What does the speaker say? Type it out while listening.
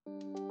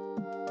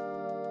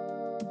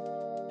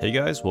Hey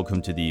guys,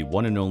 welcome to the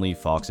one and only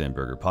Fox and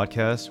Burger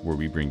podcast, where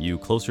we bring you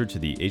closer to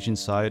the Asian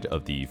side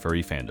of the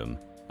furry fandom.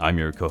 I'm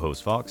your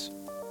co-host Fox.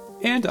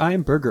 And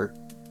I'm Burger.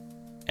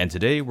 And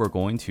today we're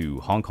going to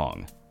Hong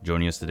Kong.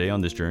 Joining us today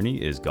on this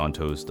journey is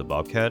Gantos the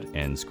Bobcat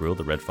and Skrill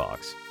the Red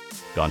Fox.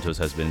 Gantos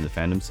has been in the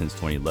fandom since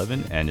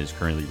 2011 and is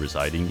currently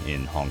residing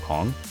in Hong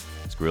Kong.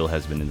 Skrill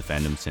has been in the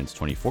fandom since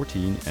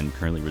 2014 and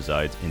currently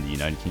resides in the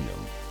United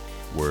Kingdom.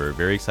 We're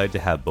very excited to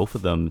have both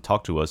of them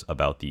talk to us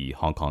about the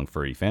Hong Kong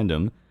furry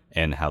fandom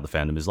and how the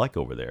fandom is like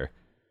over there.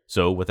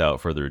 So without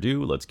further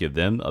ado, let's give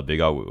them a big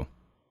awoo.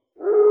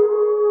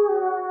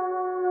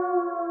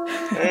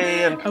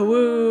 Hey,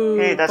 Awoo,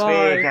 hey, that's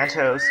bark. me,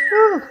 Gantos.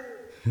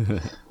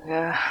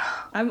 Yeah.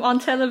 I'm on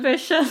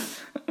television.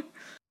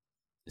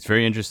 It's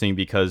very interesting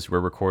because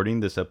we're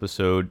recording this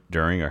episode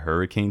during a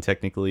hurricane,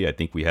 technically. I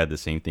think we had the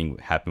same thing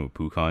happen with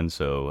Pukan,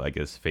 so I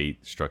guess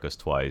fate struck us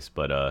twice.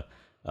 But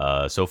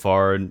so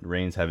far,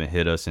 rains haven't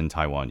hit us in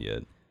Taiwan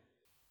yet.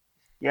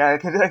 Yeah, I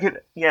could,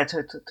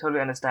 totally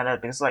understand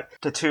that because like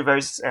the two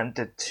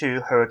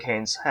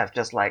hurricanes have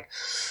just like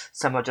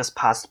somehow just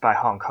passed by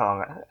Hong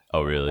Kong.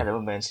 Oh, really? At the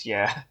moment,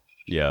 yeah.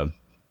 Yeah.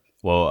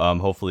 Well,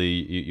 hopefully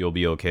you'll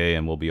be okay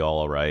and we'll be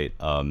all right.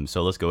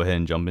 So let's go ahead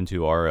and jump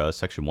into our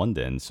section 1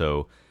 then.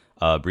 So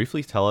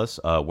briefly tell us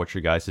what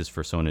your guys'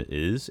 persona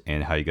is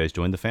and how you guys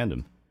joined the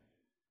fandom.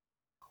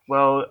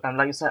 Well,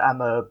 like you said,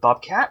 I'm a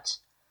Bobcat,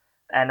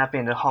 and I've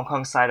been in the Hong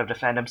Kong side of the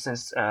fandom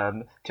since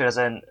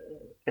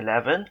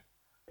 2011.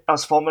 I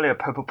was formerly a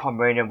purple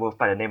Pomeranian wolf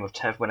by the name of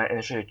Tev when I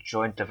initially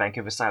joined the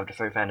Vancouver side of the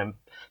furry fandom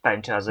back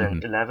in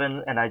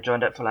 2011, and I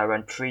joined that for like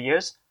around 3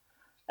 years.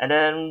 And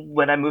then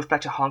when I moved back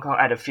to Hong Kong,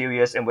 I had a few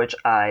years in which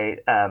I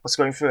was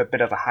going through a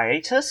bit of a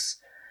hiatus,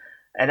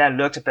 and then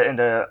looked a bit on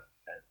the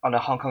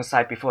Hong Kong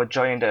side before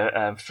joining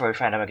the furry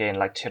fandom again,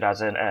 like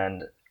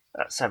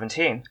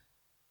 2017.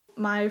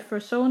 My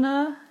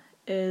persona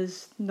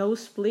is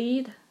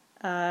Nosebleed.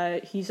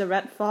 He's a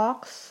red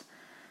fox.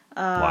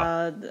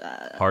 Wow.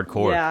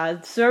 Hardcore. Yeah,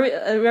 it's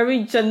a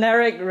very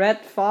generic red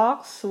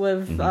fox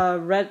with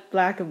red,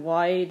 black, and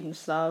white and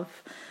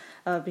stuff.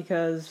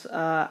 Because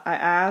I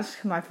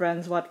asked my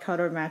friends what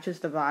color matches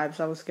the vibes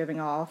I was giving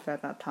off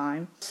at that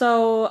time.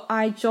 So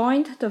I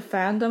joined the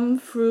fandom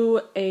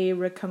through a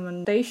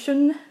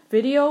recommendation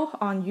video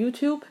on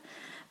YouTube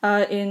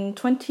in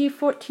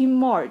 2014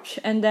 March,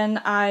 and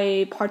then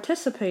I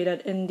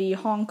participated in the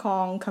Hong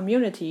Kong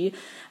community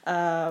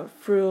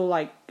through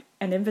like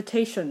an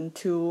invitation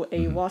to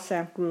a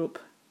WhatsApp group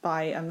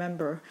by a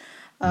member.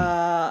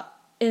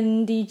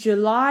 In the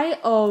July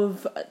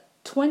of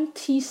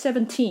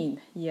 2017,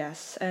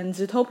 yes, and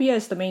Zootopia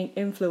is the main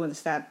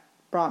influence that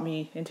brought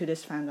me into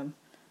this fandom.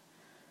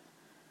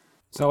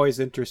 It's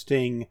always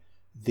interesting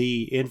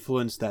the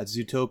influence that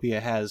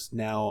Zootopia has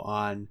now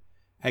on,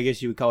 I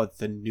guess you would call it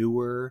the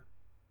newer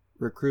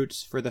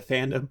recruits for the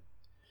fandom.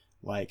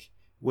 Like,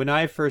 when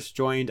I first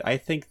joined, I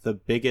think the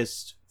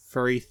biggest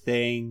furry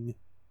thing,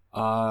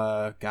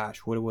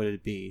 what would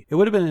it be? It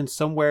would have been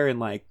somewhere in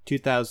like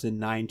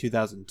 2009,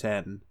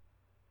 2010.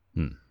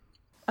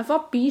 I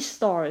thought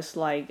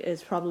Beastars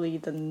is probably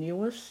the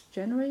newest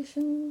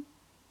generation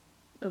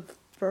of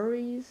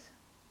furries,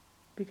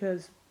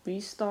 because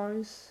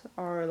Beastars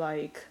are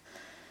like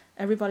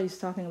everybody's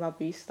talking about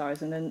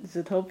Beastars, and then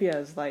Zootopia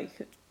is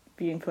like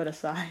being put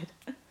aside.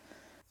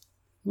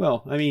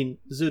 Well, I mean,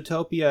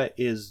 Zootopia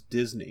is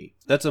Disney.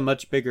 That's a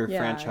much bigger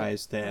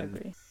franchise I than...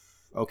 agree.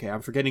 Okay,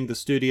 I'm forgetting the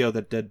studio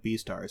that did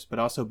Beastars, but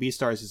also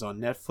Beastars is on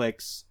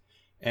Netflix,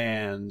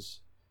 and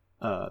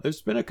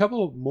there's been a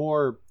couple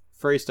more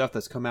furry stuff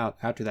that's come out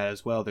after that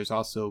as well. There's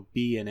also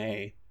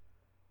B&A.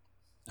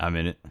 I'm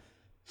in it.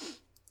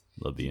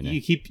 Love B&A.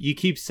 You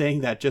keep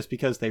saying that just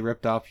because they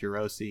ripped off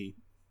Eurosi.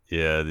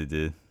 Yeah, they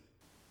did.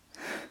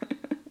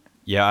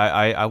 Yeah,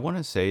 I want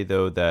to say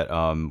though that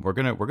we're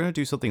gonna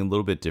do something a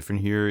little bit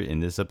different here in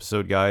this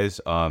episode,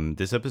 guys.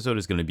 This episode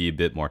is gonna be a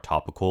bit more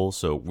topical,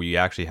 so we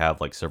actually have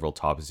like several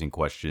topics and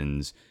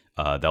questions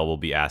that we'll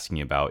be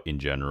asking about in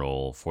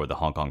general for the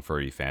Hong Kong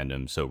furry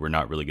fandom. So we're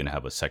not really gonna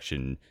have a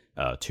section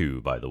 2,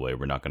 by the way.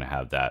 We're not gonna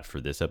have that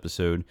for this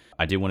episode.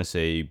 I did want to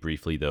say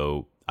briefly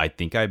though, I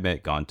think I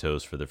met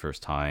Gantos for the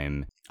first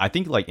time. I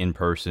think like in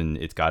person,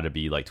 it's got to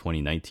be like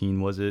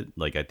 2019, was it?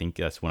 Like I think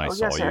that's when I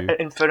saw you.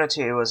 At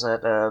Infinity was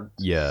at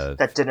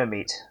that dinner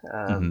meet.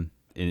 In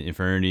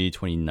Infinity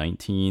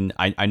 2019.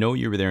 I know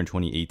you were there in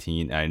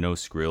 2018. And I know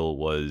Skrill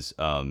was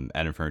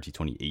at Infinity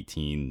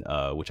 2018,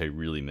 which I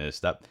really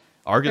missed. That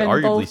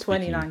arguably both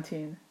speaking,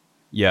 2019.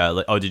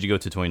 Yeah. Did you go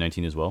to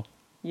 2019 as well?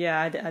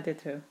 Yeah, I did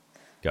too.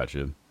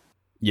 Gotcha.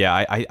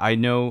 Yeah, I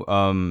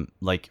know,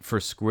 like, for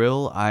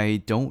Skrill, I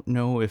don't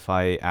know if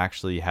I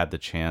actually had the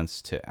chance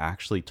to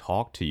actually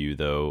talk to you,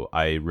 though.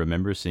 I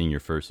remember seeing your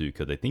fursuit,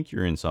 because I think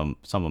you're in some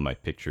of my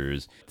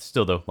pictures.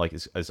 Still, though, like,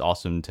 it's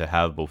awesome to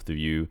have both of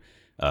you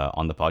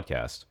on the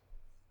podcast.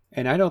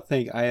 And I don't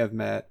think I have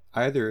met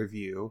either of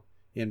you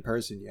in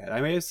person yet.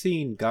 I may have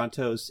seen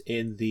Gantos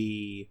in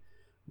the,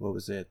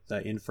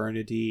 the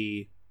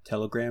Infernity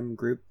Telegram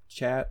group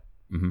chat.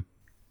 Mm-hmm.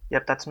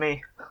 Yep, that's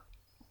me.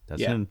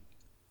 That's him.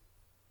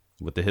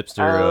 with the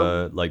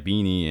hipster like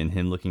beanie and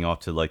him looking off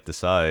to like the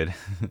side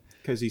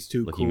because he's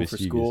too looking cool for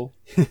mischievous. school.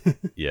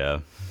 Yeah.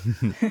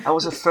 I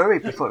was a furry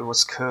before it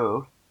was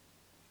cool.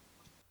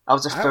 I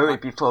was a furry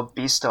before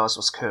Beastars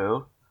was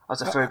cool. I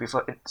was a furry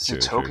before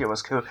Zootopia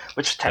was cool,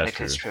 which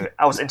technically is true.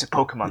 I was into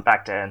Pokemon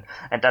back then,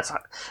 and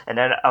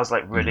then I was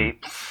like really,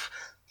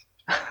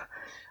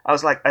 I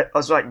was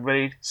like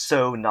really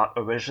so not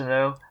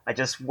original. I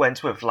just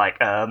went with like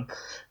a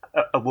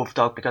wolf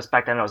dog because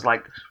back then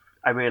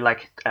I really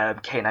like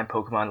canine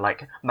Pokemon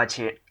like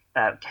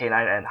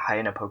canine and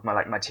hyena Pokemon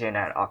like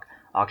Matina and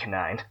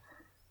Arcanine.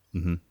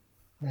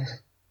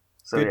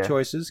 So,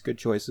 Good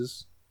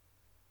choices.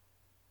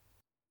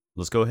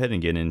 Let's go ahead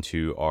and get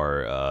into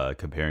our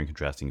comparing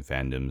contrasting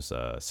fandoms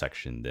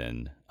section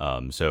then.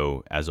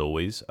 So as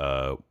always,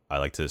 I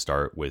like to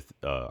start with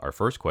our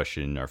first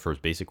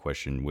basic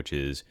question, which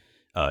is,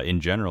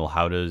 in general,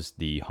 how does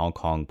the Hong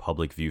Kong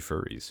public view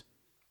furries?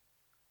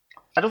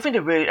 I don't think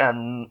they're really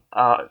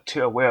are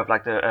too aware of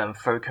like the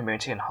furry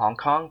community in Hong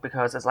Kong,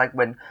 because it's like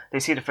when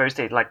they see the furries,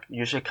 they like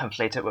usually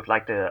conflate it with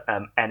like the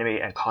anime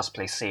and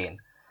cosplay scene.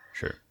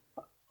 Sure.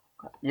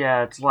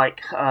 Yeah, it's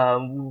like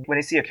when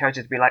they see a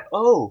character, to be like,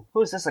 "Oh,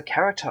 who is this a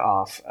character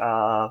of?"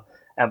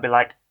 And be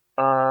like,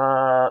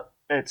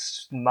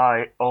 it's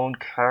my own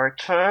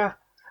character."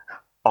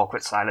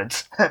 Awkward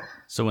silence.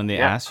 So when they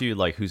ask you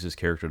like, "Who's this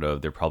character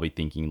of?" they're probably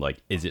thinking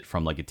like, "Is it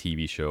from like a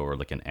TV show or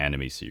like an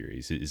anime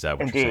series?" Is that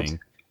what Indeed. you're saying?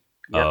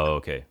 Yep. Oh,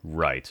 okay,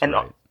 right. And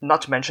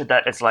not to mention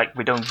that it's like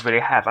we don't really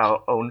have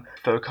our own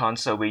FurCon,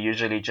 so we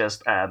usually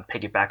just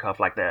piggyback off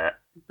like the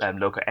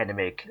local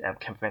anime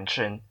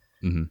convention.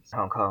 In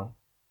Hong Kong.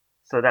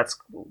 So that's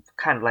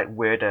kind of like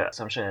where the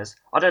assumption is.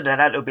 Other than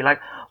that, it would be like,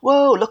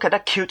 whoa, look at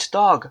that cute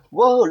dog.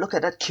 Whoa, look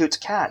at that cute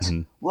cat.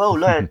 Whoa,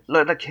 look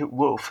at that cute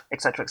wolf,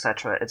 etc.,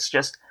 etc. It's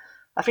just,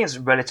 I think it's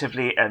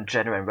relatively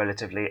general and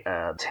relatively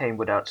tame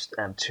without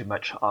too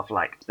much of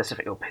like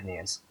specific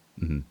opinions.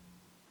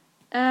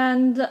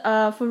 And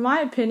for my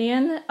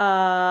opinion,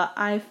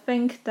 I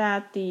think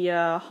that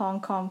the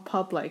Hong Kong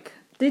public,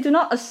 they do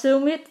not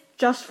assume it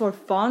just for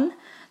fun.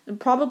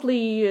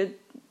 Probably,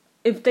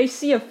 if they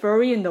see a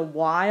furry in the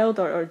wild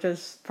or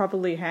just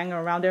probably hanging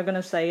around, they're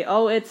gonna say,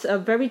 "Oh, it's a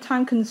very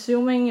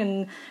time-consuming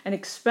and an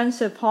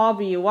expensive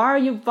hobby. Why are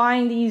you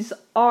buying these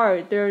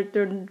art? They're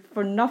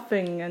for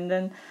nothing." And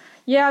then,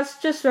 yeah, it's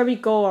just very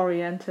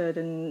goal-oriented,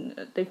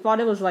 and they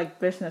thought it was like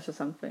business or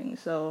something.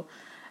 So,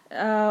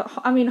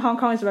 I mean, Hong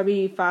Kong is a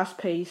very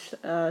fast-paced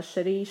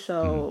city,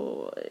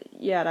 so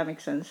yeah, that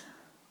makes sense.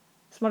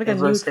 It's more like a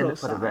neutral in it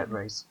for the rat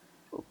race.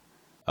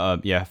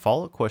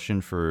 Follow-up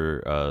question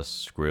for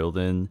Skrill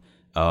then.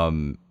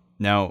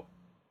 Now,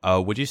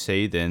 would you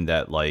say then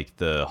that like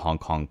the Hong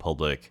Kong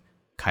public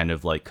kind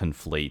of like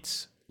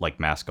conflates like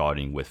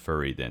mascotting with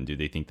furry then? Do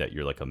they think that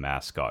you're like a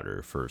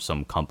mascotter for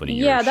some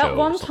company or a show that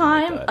one or something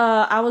time like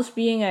that? I was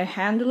being a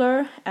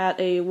handler at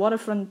a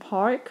waterfront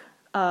park.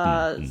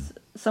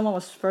 Someone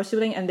was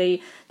fursuiting, and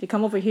they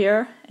come over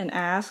here and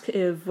ask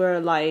if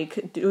we're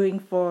like doing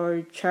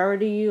for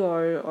charity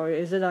or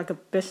is it like a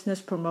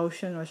business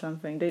promotion or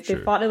something. They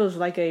thought it was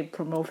like a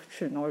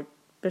promotion or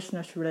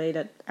business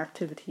related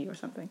activity or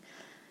something.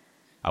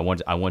 I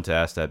want to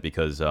ask that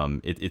because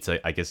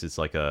I guess it's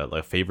like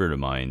a favorite of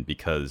mine,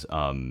 because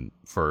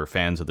for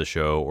fans of the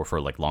show or for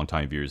like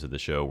longtime viewers of the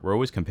show, we're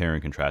always comparing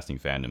and contrasting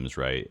fandoms,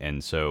 right?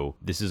 And so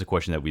this is a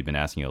question that we've been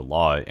asking a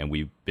lot, and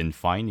we've been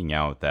finding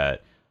out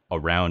that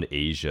around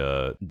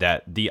Asia,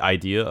 that the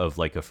idea of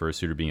like a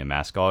fursuiter being a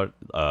mascot,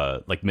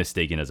 like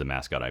mistaken as a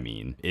mascot, I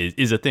mean,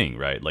 is a thing,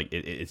 right? Like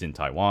it's in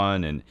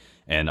Taiwan,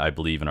 and I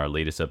believe in our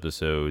latest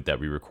episode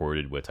that we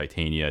recorded with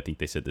Titania, I think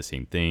they said the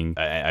same thing.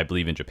 I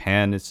believe in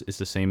Japan it's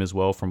the same as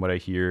well, from what I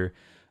hear.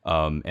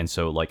 And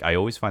so like I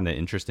always find that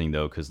interesting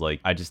though, because like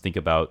I just think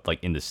about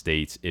like in the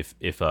States, if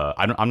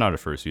I'm not a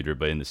fursuiter,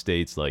 but in the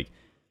States, like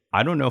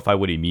I don't know if I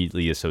would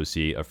immediately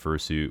associate a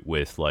fursuit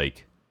with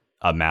like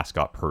a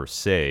mascot per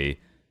se.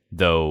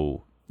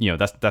 Though, you know,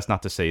 that's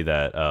not to say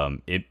that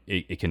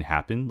it can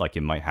happen. Like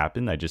it might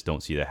happen. I just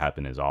don't see that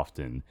happen as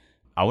often.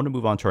 I want to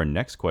move on to our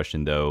next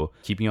question, though,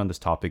 keeping on this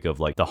topic of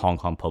like the Hong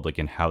Kong public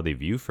and how they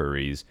view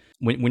furries.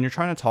 When you're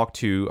trying to talk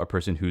to a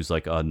person who's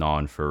like a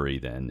non-furry,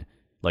 then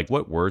like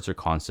what words or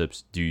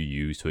concepts do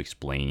you use to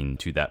explain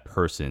to that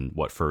person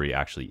what furry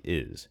actually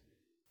is?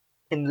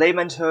 In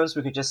layman terms,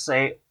 we could just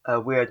say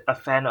we're a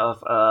fan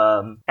of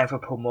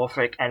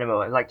anthropomorphic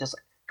animal, like just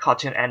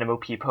cartoon animal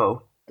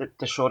people.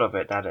 The short of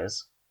it, that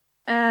is.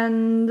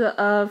 And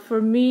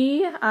for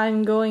me,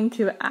 I'm going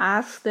to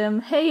ask them,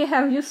 "Hey,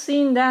 have you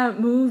seen that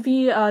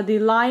movie, The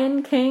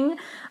Lion King?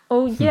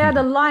 Oh yeah,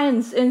 the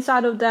lions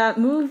inside of that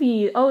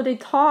movie. Oh, they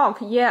talk.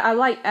 Yeah, I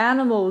like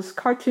animals,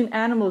 cartoon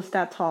animals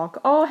that talk.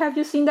 Oh, have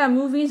you seen that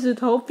movie,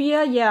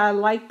 Zootopia? Yeah, I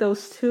like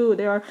those too.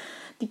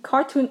 The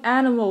cartoon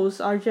animals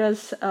are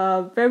just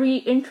very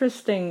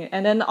interesting.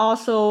 And then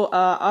also,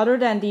 other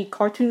than the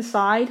cartoon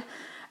side,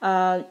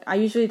 I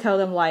usually tell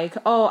them like,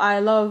 "Oh, I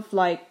love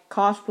like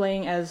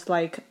cosplaying as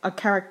like a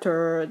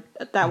character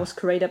that was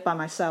created by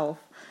myself."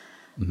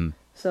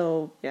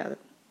 So yeah,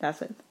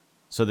 that's it.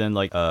 So then,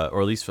 like,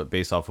 or at least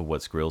based off of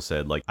what Skrill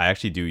said, like, I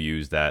actually do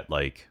use that,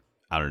 like,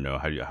 I don't know,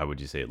 how would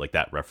you say it? Like,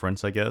 that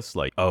reference, I guess?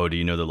 Like, oh, do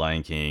you know The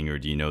Lion King, or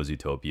do you know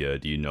Zootopia?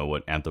 Do you know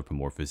what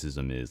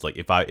anthropomorphism is? Like,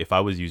 if I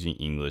was using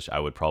English, I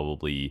would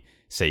probably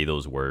say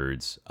those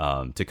words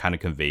to kind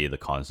of convey the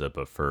concept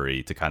of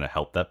furry, to kind of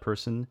help that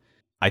person.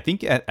 I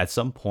think at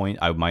some point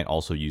I might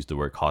also use the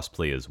word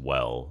cosplay as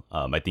well.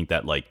 I think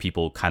that, like,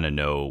 people kind of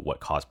know what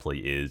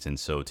cosplay is, and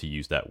so to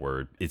use that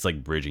word, it's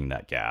like bridging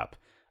that gap.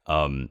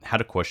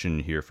 Had a question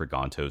here for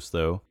Gantos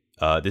though.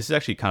 This is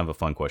actually kind of a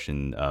fun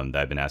question that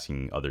I've been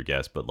asking other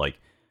guests, but like,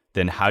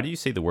 then how do you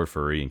say the word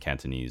furry in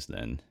Cantonese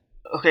then?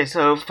 Okay,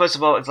 so first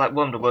of all, it's like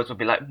one of the words would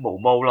be like 毛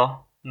毛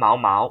咯, mao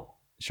mao.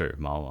 Sure,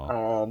 mao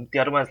mao. The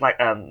other one is like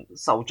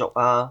手族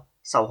啊,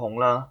手紅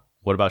啦.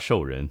 What about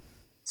兽人?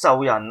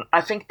 兽人,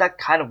 I think that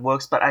kind of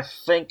works, but I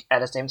think at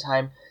the same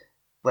time,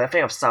 when I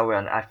think of 兽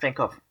人, I think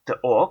of the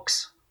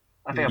orcs.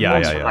 I think of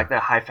orcs from like the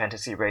high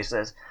fantasy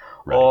races.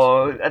 Right.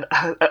 Or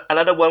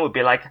another one would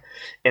be like,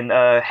 in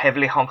a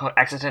heavily Hong Kong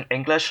accent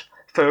English,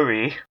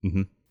 furry.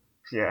 Mm-hmm.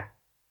 Yeah.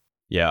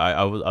 Yeah,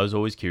 I was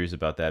always curious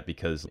about that,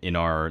 because in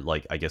our,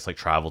 like, I guess, like,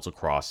 travels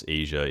across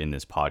Asia in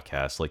this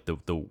podcast, like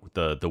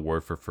the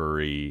word for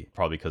furry,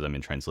 probably because I'm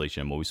in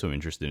translation, I'm always so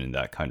interested in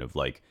that kind of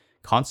like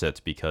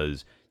concept,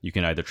 because you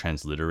can either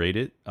transliterate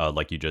it,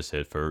 like you just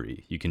said,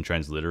 furry. You can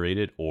transliterate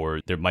it, or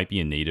there might be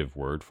a native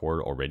word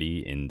for it already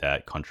in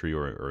that country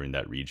or in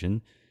that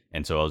region.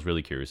 And so I was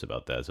really curious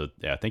about that. So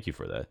yeah, thank you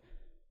for that.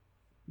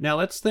 Now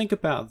let's think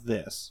about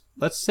this.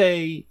 Let's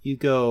say you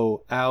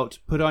go out,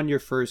 put on your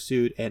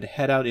fursuit, and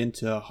head out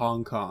into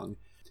Hong Kong.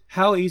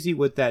 How easy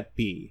would that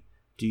be?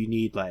 Do you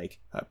need like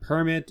a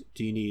permit?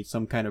 Do you need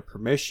some kind of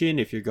permission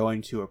if you're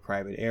going to a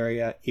private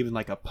area, even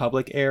like a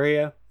public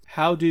area?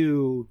 How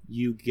do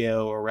you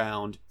go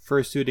around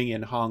fursuiting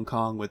in Hong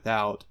Kong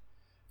without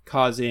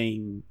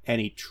causing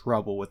any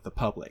trouble with the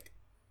public?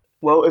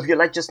 Well, if you're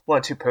like just one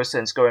or two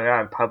persons going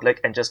around in public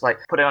and just like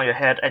putting it on your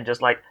head and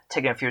just like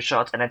taking a few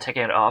shots and then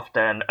taking it off,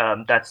 then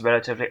that's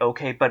relatively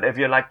okay. But if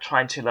you're like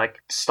trying to like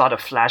start a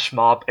flash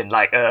mob in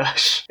like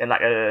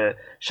a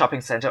shopping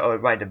center or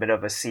right in the middle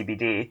of a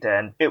CBD,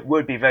 then it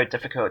would be very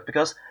difficult,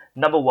 because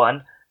number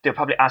one, they'll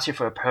probably ask you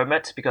for a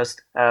permit, because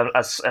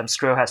as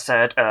Skrill has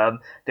said,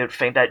 they would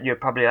think that you're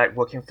probably like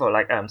working for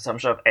like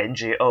some sort of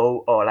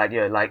NGO, or like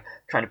you're like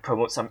trying to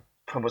promote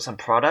some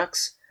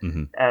products.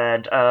 Mm-hmm.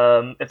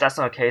 And if that's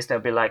not the case, they'll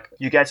be like,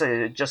 you guys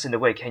are just in the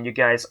way, can you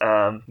guys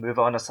move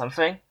on or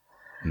something?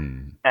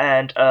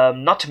 And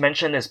not to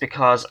mention is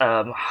because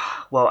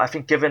well, I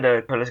think given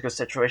the political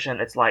situation,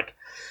 it's like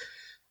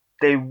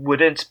they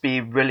wouldn't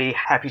be really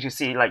happy to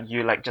see like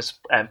you like just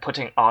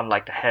putting on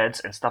like the heads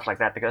and stuff like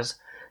that, because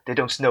they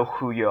don't know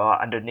who you are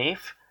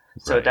underneath.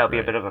 So that'll be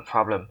a bit of a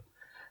problem.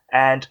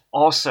 And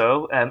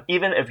also,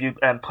 even if you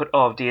put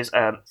all of these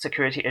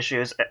security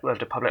issues with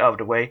the public out of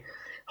the way,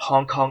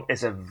 Hong Kong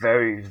is a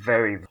very,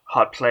 very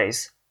hot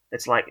place.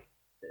 It's like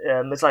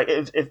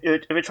if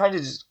you're trying to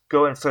just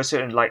go and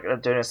fursuit in like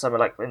during the summer,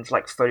 like in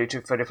like 30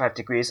 to 35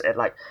 degrees at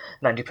like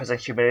 90%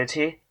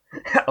 humidity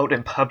out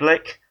in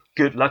public,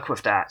 good luck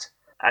with that.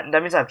 And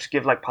that means I have to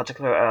give like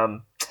particular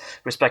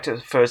respect to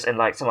first in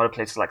like some other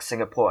places like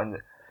Singapore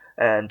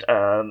and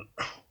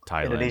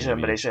Thailand, Indonesia, and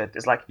Malaysia.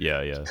 It's like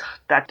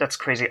that's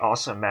crazy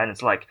awesome, man.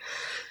 It's like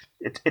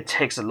it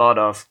takes a lot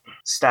of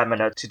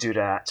stamina to do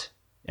that.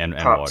 And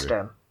water.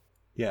 Them.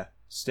 Yeah,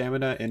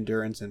 stamina,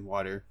 endurance, and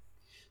water.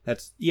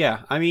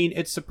 I mean,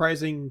 it's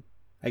surprising.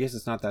 I guess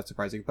it's not that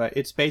surprising, but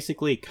it's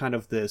basically kind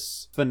of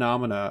this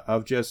phenomena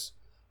of just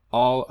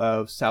all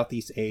of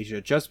Southeast Asia,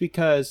 just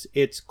because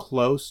it's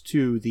close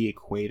to the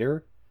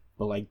equator.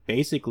 But like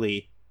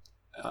basically,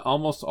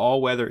 almost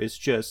all weather is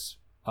just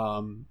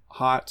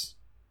hot,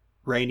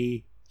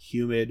 rainy,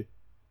 humid,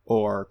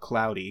 or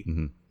cloudy.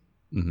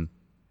 Mm-hmm. Mm-hmm.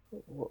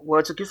 Well,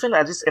 it's a good thing,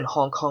 at least in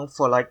Hong Kong,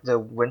 for like the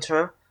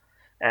winter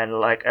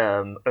and like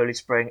early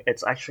spring,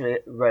 it's actually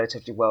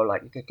relatively well.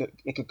 Like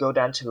it could go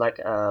down to like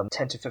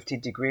 10 to 15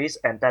 degrees,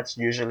 and that's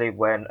usually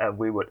when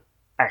we would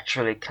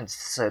actually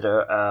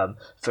consider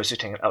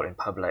fursuiting out in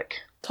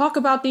public. Talk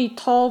about the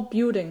tall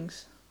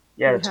buildings.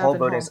 Yeah, the tall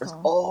buildings.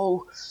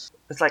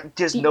 It's like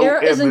there's the no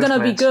air isn't movement.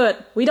 Gonna be good.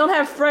 We don't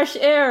have fresh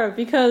air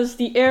because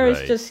the air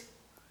is just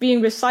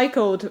being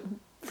recycled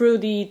through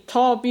the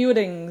tall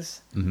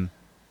buildings. Mm-hmm.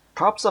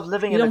 Props of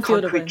living in a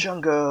concrete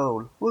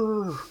jungle.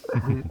 Woo!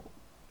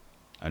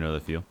 I know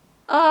the feel.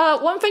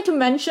 One thing to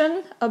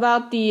mention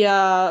about the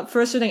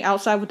fursuiting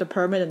outside with the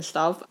permit and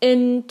stuff.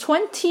 In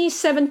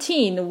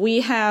 2017,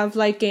 we have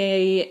like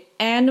a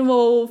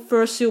annual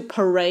fursuit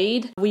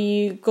parade.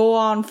 We go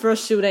on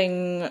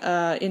fursuiting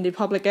in the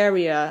public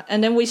area,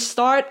 and then we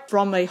start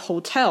from a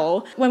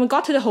hotel. When we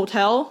got to the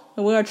hotel,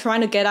 and we were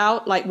trying to get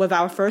out like with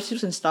our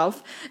fursuits and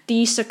stuff,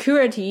 the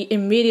security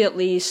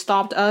immediately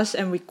stopped us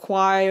and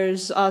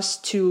requires us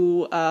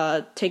to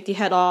take the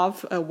head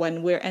off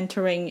when we're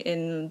entering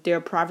in their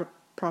private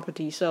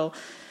property. So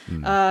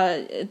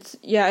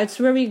it's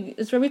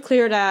very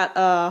clear that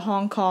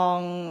Hong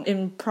Kong,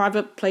 in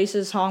private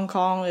places, Hong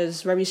Kong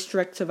is very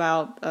strict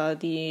about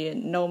the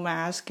no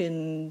mask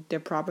in their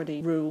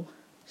property rule.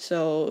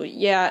 So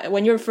yeah,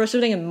 when you're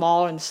fursuiting in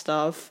mall and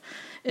stuff,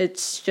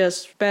 it's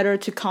just better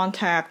to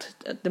contact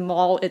the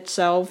mall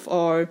itself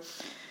or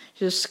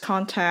just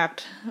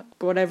contact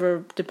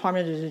whatever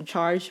department is in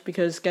charge,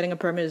 because getting a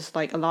permit is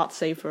like a lot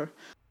safer.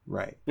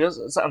 Right. Because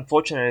it's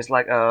unfortunate. It's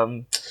like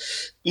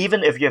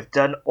even if you've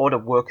done all the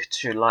work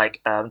to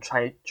like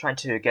trying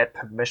to get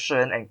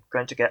permission and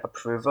going to get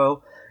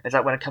approval, it's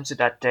like when it comes to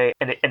that day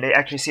and they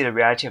actually see the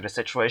reality of the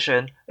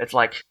situation, it's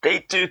like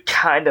they do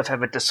kind of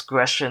have a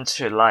discretion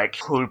to like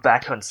pull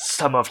back on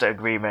some of the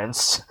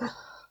agreements,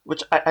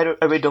 which I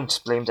really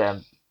don't blame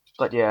them.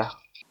 But yeah.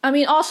 I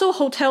mean, also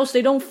hotels,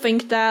 they don't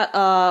think that,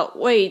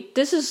 wait,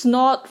 this is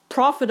not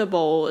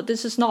profitable.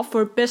 This is not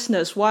for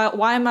business.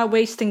 Why am I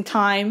wasting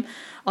time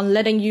on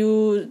letting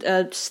you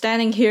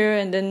standing here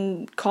and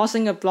then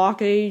causing a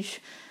blockage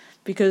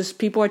because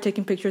people are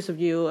taking pictures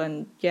of you?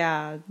 And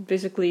yeah,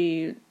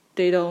 basically,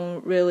 they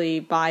don't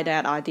really buy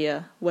that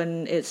idea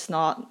when it's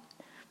not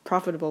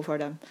profitable for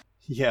them.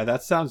 Yeah,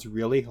 that sounds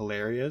really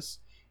hilarious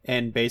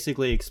and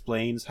basically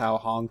explains how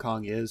Hong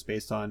Kong is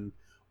based on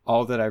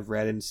all that I've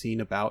read and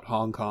seen about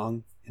Hong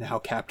Kong and how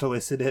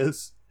capitalist it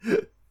is.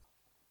 Yep.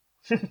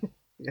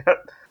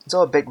 It's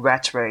all a big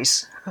rat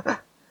race.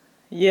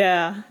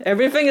 Yeah,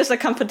 everything is a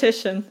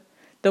competition.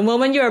 The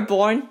moment you are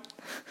born,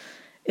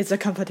 it's a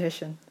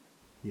competition.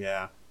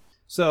 Yeah.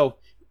 So,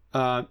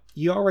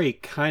 you already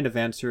kind of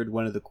answered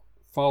one of the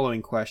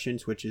following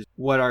questions, which is,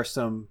 what are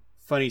some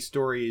funny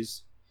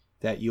stories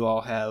that you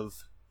all have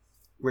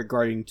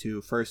regarding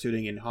to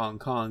fursuiting in Hong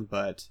Kong?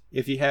 But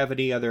if you have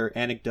any other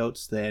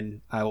anecdotes,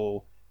 then I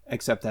will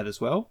accept that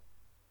as well.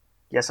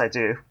 Yes, I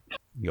do.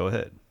 Go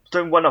ahead.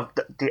 During one of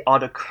the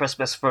other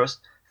Christmas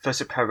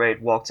fursuit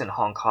parade walks in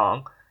Hong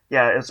Kong,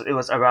 yeah, it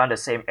was around the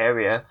same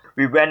area.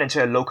 We ran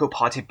into a local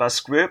party bus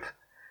group.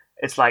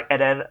 It's like,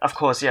 and then of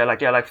course,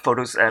 like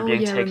photos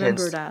being taken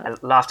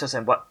and laughters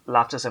and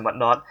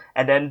whatnot.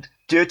 And then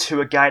the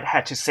tour guide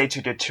had to say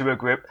to the tour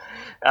group,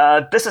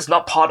 "This is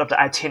not part of the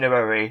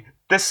itinerary.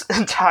 This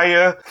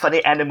entire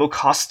funny animal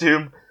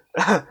costume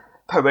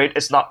parade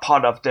is not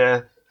part of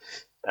the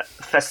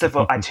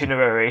festival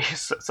itinerary."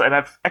 So and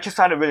I've actually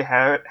found it really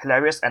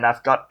hilarious, and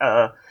I've got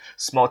a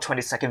small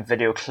 20-second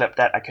video clip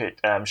that I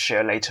could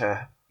share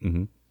later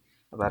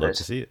about Love it.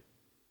 to see it.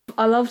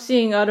 I love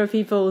seeing other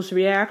people's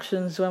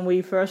reactions when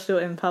we first do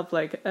it in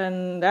public.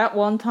 And that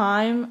one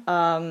time,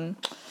 I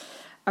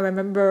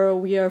remember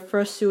we are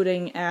first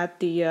shooting at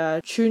the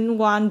Chun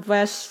Wan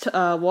West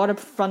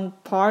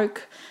waterfront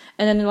park.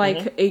 And then,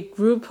 like, a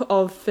group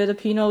of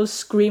Filipinos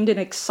screamed in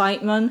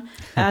excitement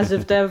as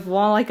if they've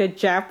won, like, a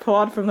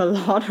jackpot from a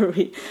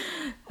lottery.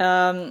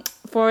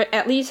 For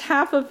at least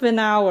half of an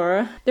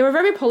hour, they were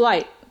very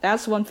polite.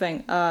 That's one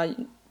thing.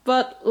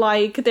 But,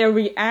 like, their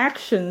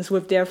reactions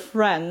with their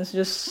friends,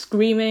 just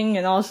screaming,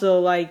 and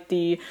also, like,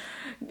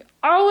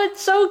 oh,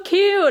 it's so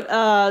cute,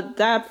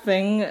 that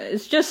thing,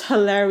 it's just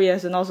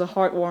hilarious and also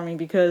heartwarming,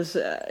 because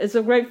it's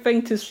a great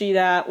thing to see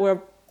that we're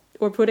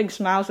putting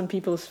smiles on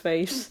people's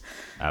face.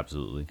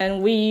 Absolutely.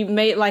 And we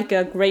made, like,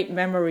 a great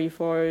memory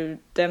for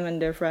them and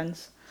their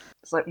friends.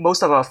 It's like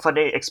most of our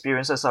funny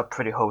experiences are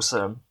pretty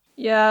wholesome.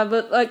 Yeah,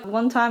 but, like,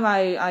 one time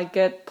I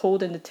get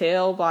pulled in the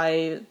tail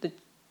by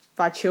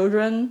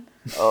children.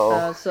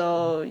 Oh.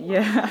 So,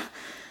 yeah.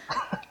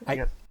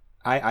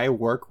 I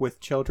work with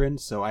children,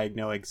 so I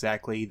know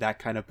exactly that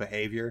kind of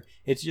behavior.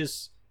 It's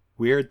just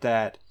weird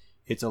that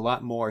it's a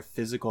lot more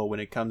physical when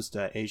it comes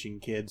to Asian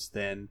kids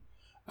than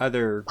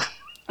other...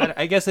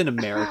 I guess in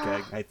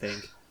America, I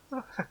think.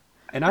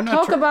 And I'm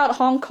not about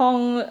Hong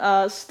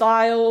Kong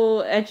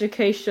style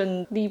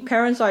education. The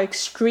parents are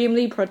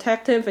extremely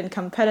protective and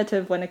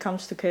competitive when it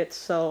comes to kids.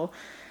 So,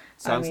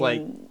 sounds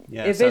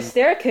it's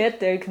their kid,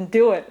 they can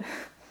do it.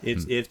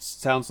 It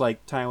sounds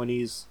like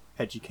Taiwanese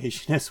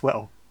education as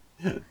well.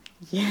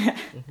 Yeah.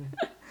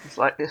 It's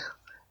like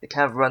it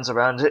kind of runs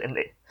around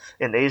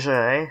in Asia,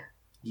 eh?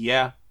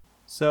 Yeah.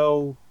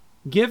 So,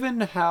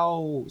 given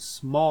how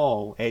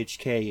small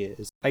HK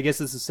is, I guess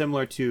this is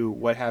similar to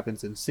what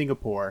happens in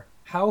Singapore.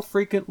 How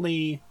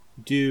frequently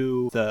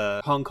do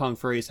the Hong Kong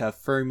furries have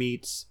fur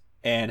meets,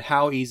 and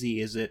how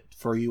easy is it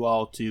for you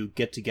all to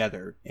get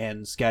together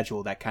and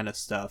schedule that kind of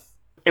stuff?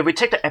 If we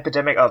take the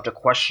epidemic out of the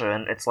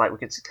question, it's like we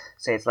could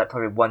say it's like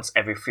probably once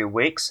every few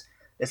weeks.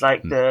 It's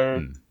like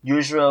the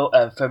usual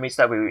fur meets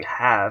that we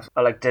have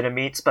are like dinner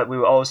meets, but we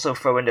will also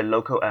throw in the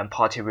local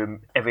party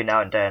room every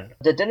now and then.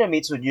 The dinner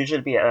meets would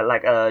usually be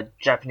like a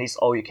Japanese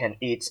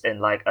all-you-can-eat in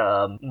like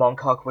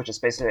Mongkok, which is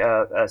basically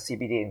a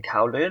CBD in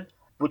Kowloon,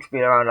 which would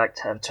be around like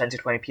 10 to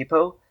 20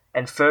 people.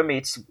 And fur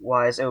meets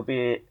wise, it will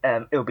be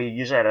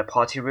usually at a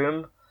party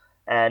room,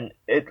 and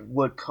it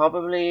would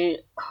probably,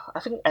 I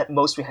think at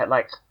most we had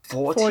like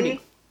 40.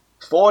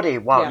 40.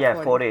 Wow,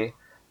 yeah, 40.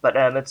 But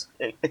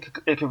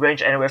it could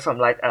range anywhere from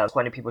like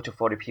 20 people to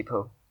 40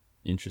 people.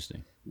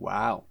 Interesting.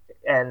 Wow.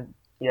 And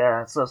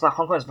Yeah, so it's like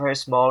Hong Kong is very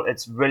small.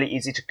 It's really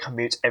easy to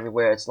commute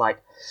everywhere. It's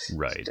like,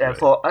 Right. and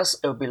for us,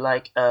 it would be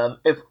like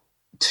if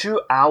 2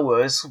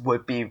 hours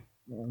would be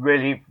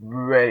really,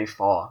 really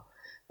far.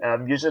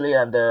 Usually,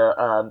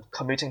 the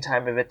commuting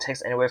time, if it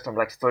takes anywhere from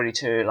like 30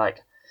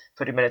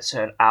 minutes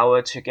to an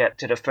hour to get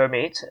to the Fur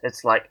meet,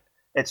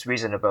 it's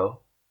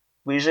reasonable.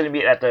 We usually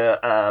meet at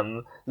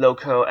the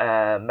local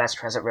mass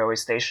transit railway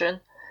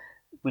station.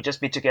 We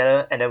just meet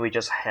together and then we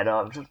just head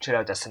on to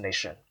our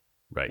destination.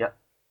 Right. Yeah.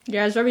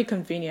 Yeah, it's very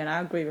convenient. I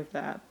agree with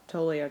that.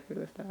 Totally agree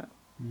with that.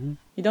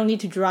 You don't need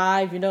to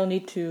drive. You don't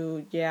need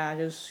to,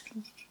 just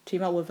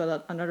team up with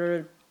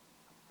another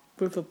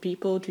group of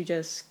people to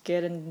just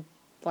get in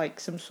like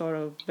some sort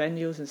of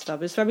venues and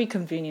stuff. It's very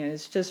convenient.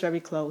 It's just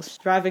very close.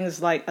 Driving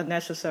is like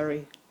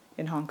unnecessary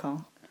in Hong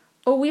Kong.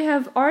 Oh, we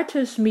have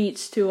artist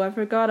meets too. I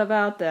forgot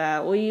about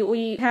that.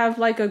 We have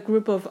like a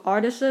group of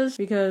artists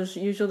because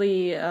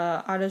usually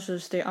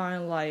artists they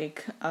aren't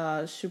like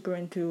super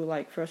into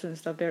like fashion and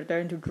stuff.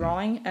 They're into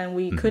drawing, and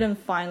we couldn't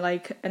find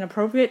like an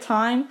appropriate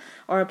time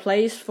or a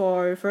place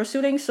for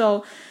fursuiting.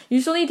 So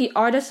usually the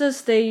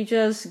artists they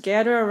just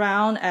gather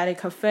around at a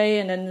cafe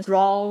and then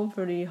draw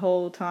for the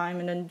whole time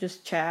and then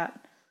just chat.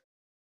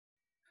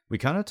 We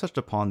kind of touched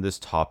upon this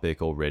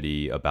topic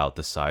already about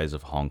the size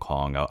of Hong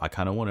Kong. I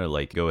kind of want to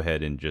like go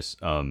ahead and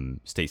just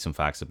state some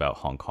facts about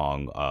Hong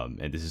Kong.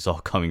 And this is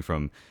all coming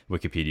from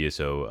Wikipedia,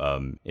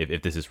 so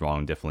if this is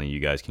wrong, definitely you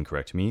guys can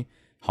correct me.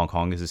 Hong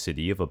Kong is a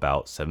city of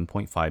about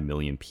 7.5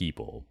 million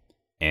people,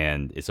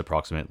 and it's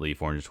approximately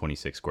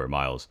 426 square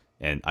miles.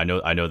 And I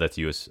know that's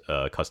U.S.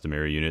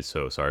 Customary units,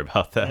 so sorry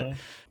about that. Mm-hmm.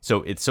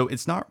 So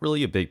it's not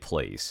really a big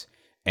place.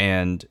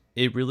 And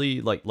it really,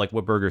 like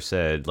what Berger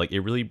said, like it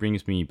really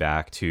brings me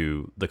back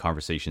to the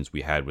conversations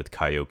we had with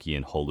Kaioki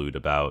and Holud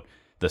about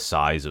the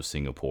size of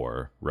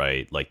Singapore,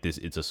 right? Like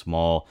it's a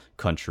small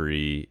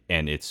country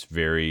and it's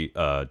very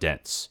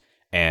dense.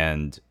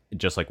 And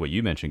just like what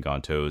you mentioned,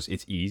 Gantos,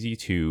 it's easy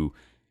to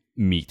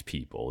meet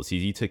people. It's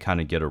easy to kind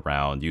of get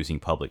around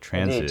using public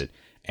transit. Indeed.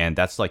 And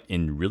that's like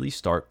in really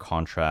stark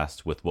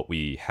contrast with what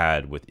we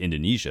had with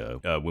Indonesia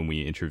when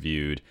we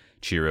interviewed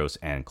Chiros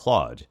and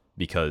Claude.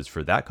 Because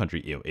for that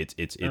country,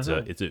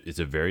 it's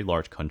a very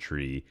large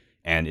country,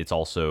 and it's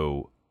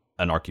also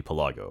an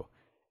archipelago,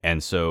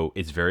 and so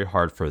it's very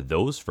hard for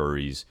those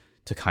furries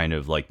to kind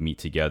of like meet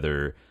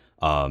together,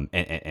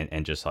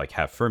 and just like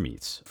have fur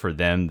meets. For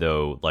them,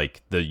 though,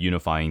 like the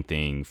unifying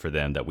thing for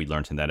them that we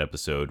learned in that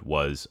episode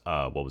was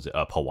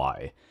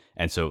Hawaii.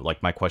 And so,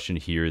 like my question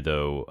here,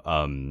 though,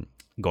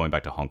 going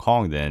back to Hong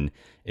Kong, then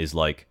is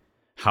like,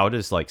 how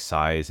does like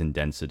size and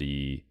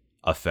density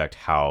affect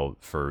how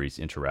furries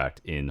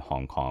interact in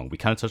Hong Kong? We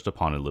kind of touched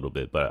upon it a little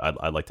bit, but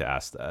I'd like to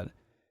ask that.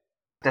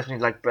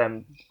 Definitely, like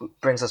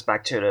brings us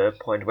back to the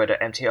point where the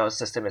MTR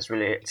system is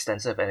really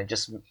extensive, and it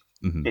just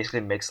basically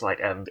makes like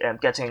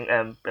getting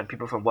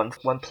people from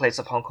one place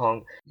of Hong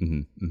Kong.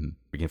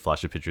 We can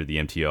flash a picture of the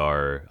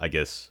MTR, I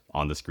guess,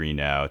 on the screen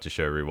now to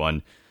show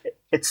everyone.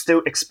 It's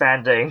still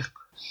expanding.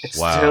 It's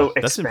still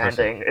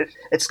expanding.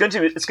 It's going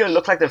to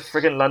look like the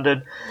friggin'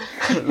 London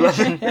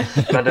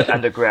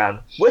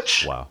Underground,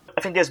 which I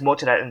think there's more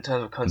to that in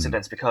terms of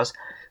coincidence because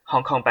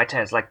Hong Kong back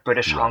then is like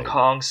British Hong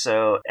Kong.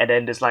 So and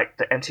then there's like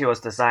the MT was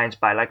designed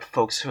by like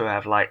folks who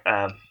have like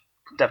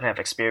definitely have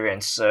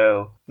experience.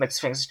 So makes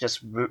things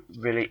just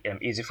really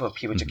easy for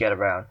people to get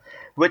around.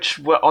 Which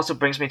also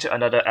brings me to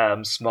another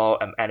small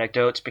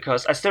anecdote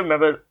because I still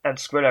remember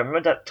Skrill. I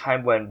remember that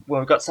time when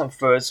we got some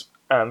furs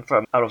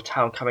from out of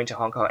town coming to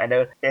Hong Kong,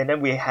 and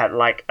then we had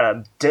like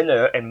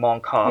dinner in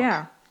Mong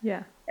Kok.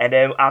 Yeah. And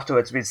then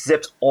afterwards, we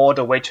zipped all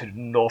the way to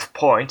North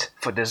Point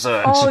for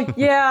dessert. Oh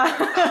yeah,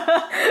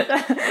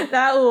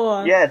 that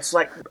one. Yeah, it's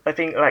like I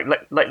think like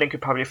Lightning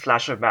could probably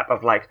flash a map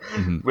of like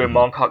where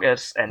Mong Kok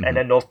is, and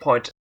then North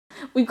Point.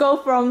 We go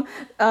from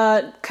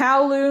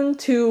Kowloon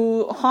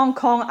to Hong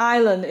Kong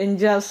Island in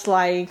just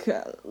like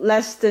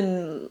less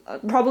than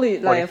probably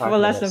like for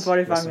less than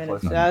 45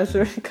 minutes. Yeah, it's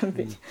really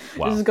convenient.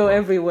 Just go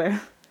everywhere.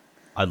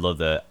 I love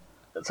that.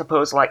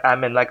 Suppose like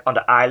I'm in like on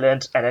the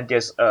island, and then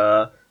there's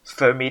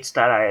fur meets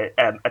that I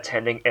am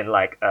attending in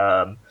like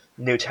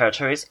new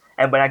territories.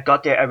 And when I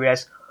got there, I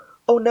realized,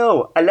 oh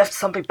no, I left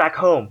something back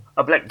home.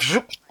 I'll be like,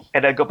 zoop,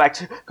 and then go back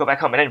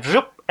home, and then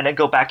zoop, and then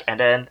go back, and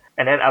then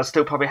I'll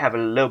still probably have a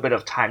little bit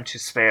of time to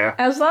spare.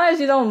 As long as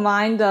you don't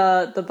mind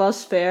the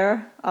bus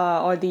fare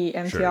or the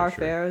MTR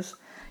fares,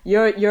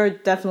 you're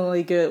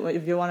definitely good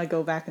if you want to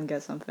go back and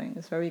get something.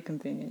 It's very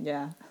convenient.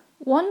 Yeah.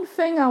 One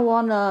thing I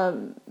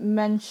wanna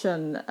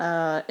mention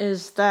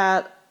is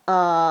that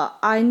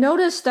I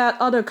noticed that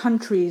other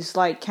countries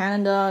like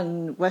Canada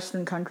and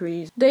Western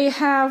countries, they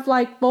have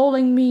like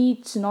bowling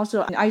meets and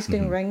also ice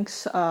skating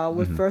rinks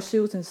with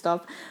fursuits and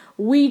stuff.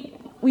 We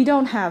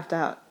don't have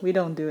that. We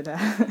don't do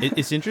that.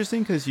 It's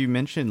interesting because you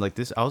mentioned like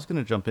this. I was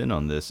gonna jump in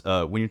on this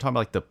when you're talking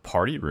about like the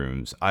party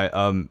rooms.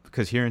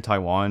 Because here in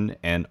Taiwan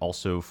and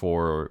also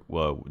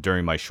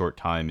during my short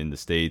time in the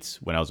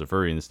States when I was a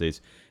furry in the States,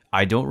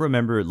 I don't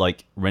remember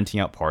like renting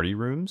out party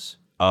rooms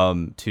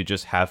to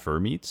just have fur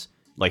meets.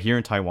 Like here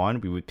in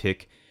Taiwan, we would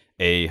pick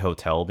a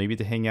hotel maybe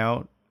to hang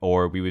out,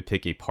 or we would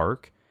pick a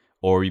park,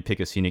 or we pick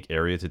a scenic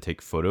area to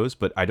take photos.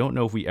 But I don't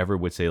know if we ever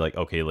would say like,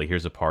 okay, like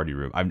here's a party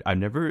room. I've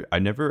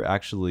never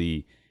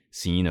actually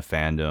seen a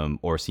fandom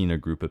or seen a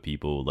group of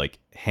people like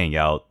hang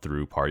out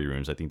through party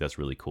rooms. I think that's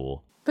really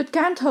cool. But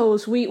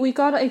Gantos, we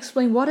gotta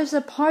explain, what is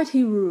a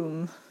party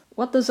room?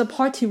 What does a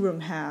party room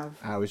have?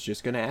 I was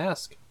just gonna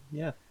ask.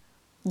 Yeah.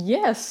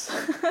 Yes.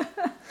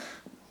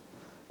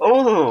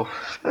 Oh,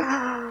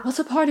 What's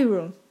a party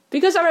room?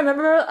 Because I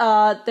remember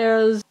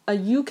there's a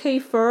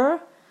UK fur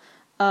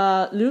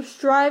loop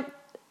stripe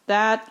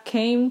that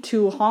came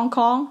to Hong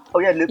Kong. oh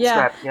yeah, loop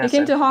strap. Yeah, it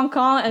came to Hong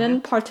Kong and then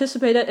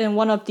participated in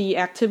one of the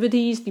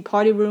activities, the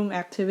party room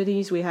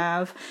activities we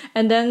have.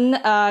 And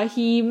then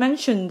he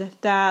mentioned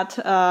that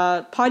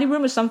party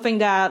room is something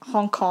that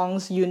Hong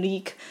Kong's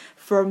unique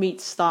fur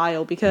meat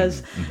style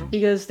because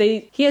he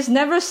has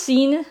never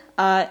seen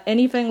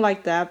anything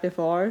like that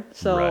before.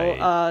 So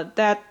Right.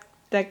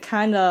 that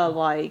kind of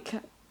like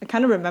I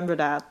kind of remember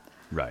that.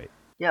 Right.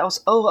 Yeah, I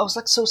was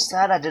like so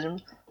sad I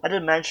didn't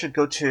manage to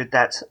go to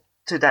that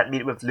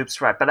meet with Loop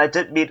Stripe, but I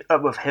did meet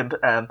up with him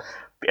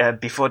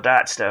before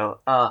that though.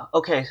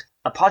 Okay,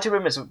 a party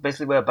room is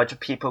basically where a bunch of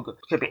people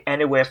could be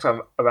anywhere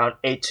from around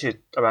 8 to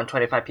around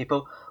 25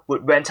 people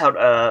would rent out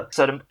a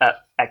certain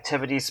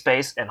activity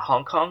space in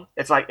Hong Kong.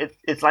 It's like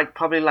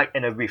probably like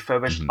in a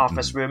refurbished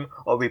office room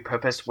or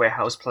repurposed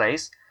warehouse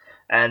place,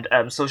 and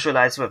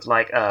socialize with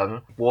like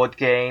board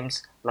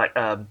games, like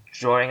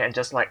drawing, and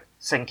just like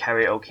sing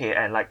karaoke,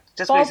 and like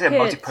just Ball basically a pits.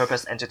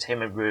 multi-purpose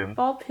entertainment room.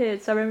 Ball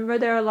pits. I remember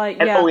there are like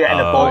And, yeah, oh yeah, and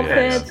the Oh, ball yeah.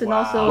 pits. pits and Wow.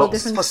 also Well,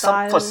 different for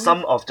styles.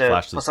 some of the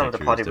Flash those party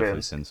pictures, definitely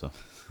rooms. send some.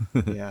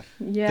 Yeah.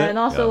 Yeah, and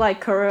also Yeah.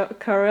 like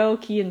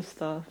karaoke and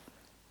stuff.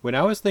 When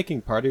I was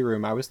thinking party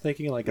room, I was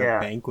thinking like a Yeah.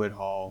 banquet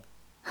hall.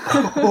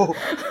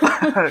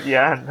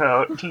 Yeah,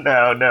 no.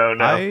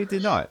 I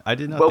did not. Well,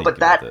 think but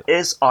about that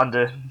is on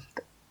the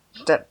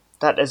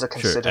that is a Sure.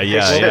 consideration.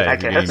 Yeah. I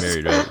If you're guess.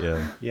 getting married, right?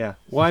 Yeah. Yeah.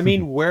 Well, I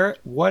mean,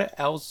 what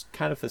else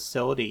kind of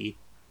facility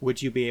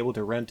would you be able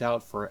to rent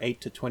out for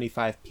 8 to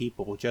 25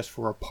 people just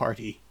for a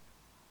party?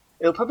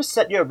 It'll probably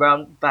set you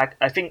around back,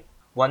 I think,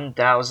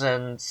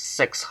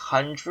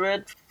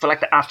 1,600 for like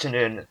the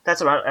afternoon.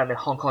 That's around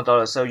Hong Kong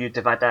dollars. So you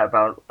divide that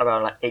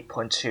around like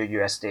 8.2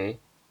 USD.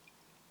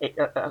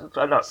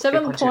 No,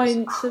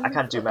 8.2. I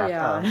can't do math.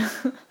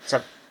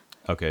 Yeah.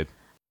 Okay.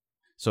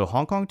 So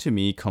Hong Kong to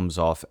me comes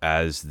off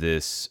as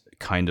this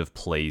kind of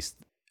place.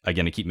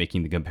 Again, I keep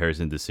making the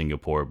comparison to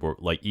Singapore, where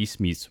like East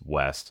meets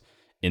West,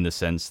 in the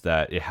sense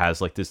that it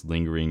has like this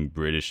lingering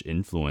British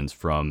influence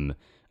from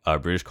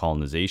British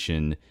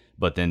colonization,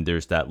 but then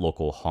there's that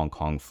local Hong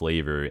Kong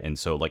flavor. And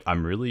so like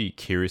I'm really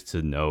curious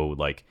to know,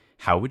 like,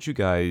 how would you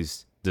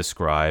guys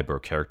describe or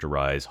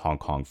characterize Hong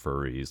Kong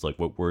furries? Like,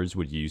 what words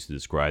would you use to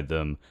describe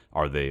them?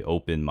 Are they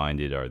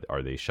open-minded?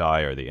 Are they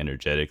shy? Are they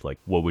energetic? Like,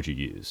 what would you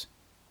use?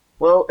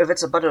 Well, if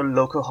it's about a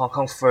local Hong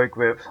Kong furry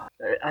group,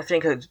 I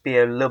think it'd be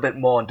a little bit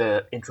more on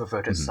the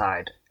introverted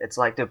side. It's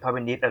like they'll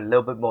probably need a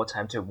little bit more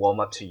time to warm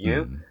up to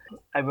you.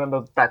 I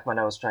remember back when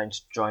I was trying to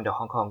join the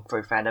Hong Kong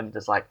furry fandom,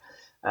 there's like,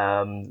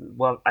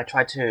 well, I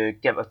tried to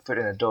get a foot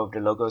in the door of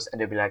the locals,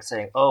 and they'd be like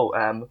saying,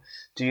 "Oh,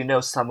 do you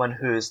know someone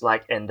who's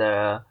like in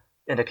the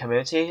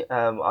community?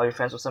 Are you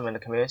friends with someone in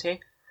the community?"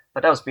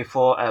 But that was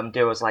before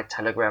there was like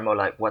Telegram or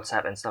like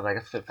WhatsApp and stuff like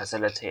that to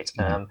facilitate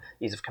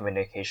ease of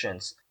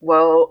communications.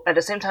 Well, at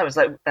the same time, it's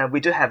like we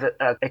do have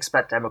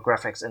expat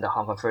demographics in the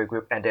Hong Kong furry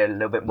group, and they're a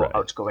little bit more Right.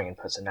 outgoing in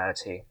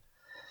personality.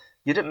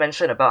 You did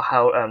mention about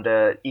how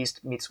the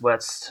East meets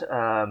West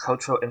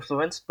cultural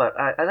influence, but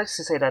I like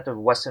to say that the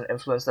Western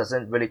influence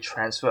doesn't really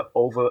transfer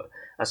over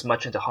as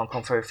much into Hong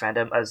Kong furry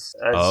fandom as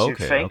Oh, you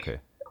okay, think. okay.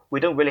 We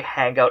don't really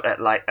hang out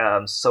at like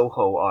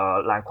Soho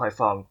or Lan Kwai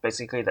Fong.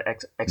 Basically, the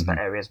expat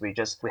areas we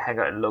hang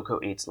out at local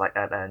eats like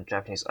at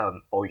Japanese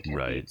all you can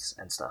Right. eats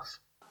and stuff.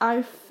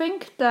 I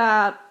think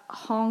that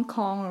Hong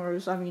Kong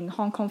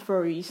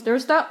furries,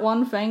 there's that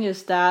one thing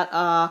is that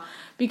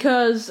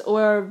because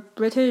we're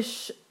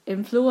British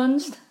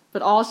influenced,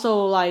 but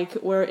also like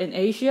we're in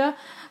Asia,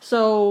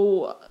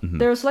 so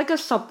there's like a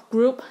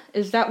subgroup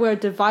is that we're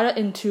divided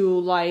into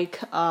like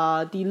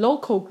the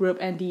local group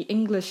and the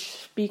English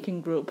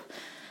speaking group.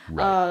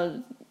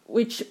 Right.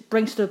 Which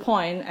brings to the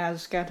point,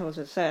 as Gantos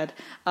has said,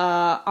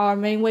 our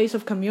main ways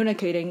of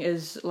communicating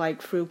is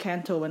like through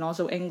Canto and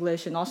also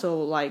English and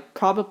also like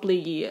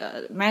probably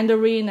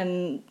Mandarin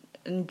and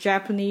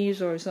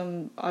Japanese or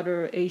some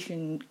other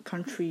Asian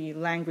country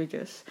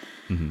languages.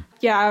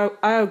 Yeah,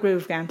 I agree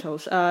with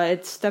Gantos.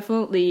 It's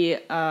definitely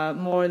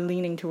more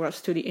leaning towards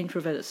to the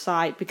introverted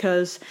side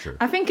because Sure.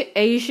 I think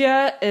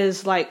Asia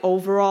is like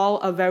overall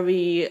a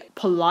very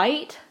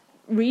polite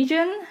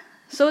region.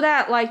 So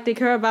that like they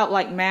care about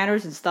like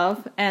manners and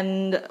stuff,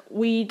 and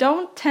we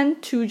don't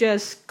tend to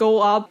just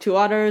go up to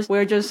others.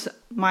 We're just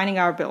minding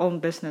our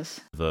own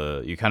business.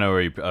 You kind of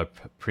already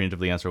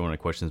preemptively answered one of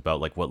the questions about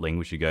like what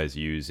language you guys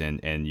use,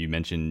 and you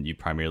mentioned you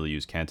primarily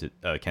use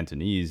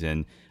Cantonese,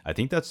 and I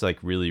think that's like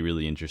really,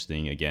 really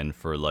interesting again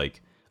for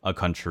like a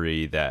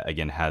country that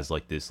again has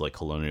like this like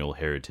colonial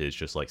heritage,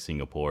 just like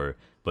Singapore.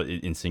 But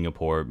in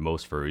Singapore,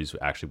 most furries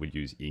actually would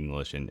use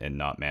English and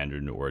not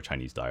Mandarin or a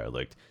Chinese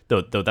dialect.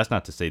 Though that's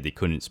not to say they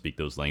couldn't speak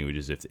those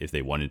languages if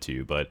they wanted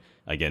to. But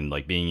again,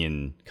 like being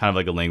in kind of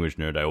like a language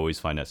nerd, I always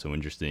find that so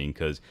interesting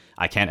because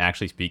I can't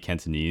actually speak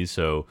Cantonese.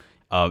 So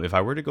if I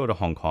were to go to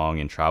Hong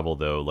Kong and travel,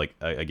 though, like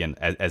again,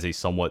 as a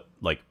somewhat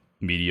like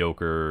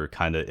mediocre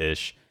kind of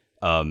ish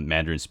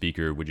Mandarin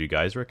speaker, would you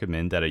guys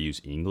recommend that I use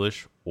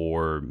English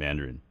or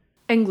Mandarin?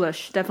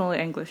 English, definitely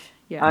English.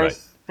 Yeah. I Right.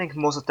 think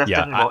most of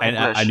definitely Yeah, more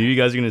English. I knew you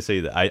guys were gonna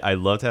say that. I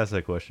love to ask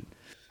that question.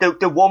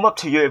 They warm up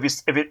to you if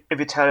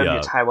you tell them Yeah,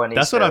 you're Taiwanese.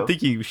 that's what I'm though.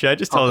 thinking. Should I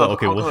just tell Hong them,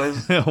 okay, Kong- well,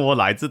 Hong Kong well,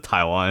 来自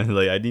Taiwan.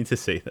 Like I need to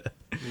say that.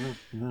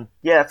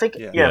 Yeah, I think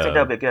Yeah. I think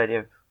that would be a good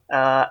idea.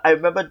 I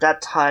remember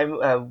that time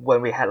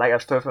when we had like a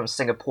fur from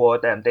Singapore.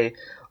 Then they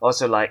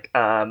also like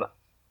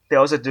they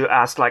also do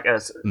ask like a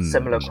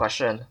similar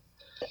question.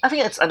 I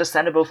think it's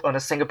understandable on the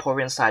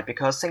Singaporean side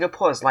because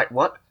Singapore is like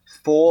what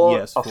four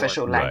Yes, four.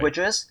 official Right.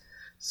 languages,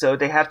 so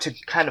they have to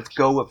kind of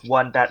go with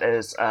one that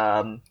is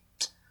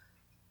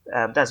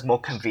that's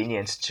more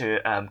convenient to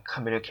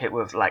communicate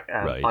with like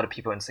Right. other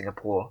people in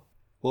Singapore.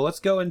 Well, let's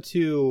go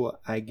into,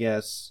 I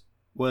guess,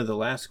 one of the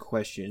last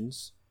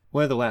questions.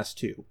 One of the last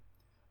two.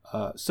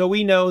 So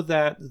we know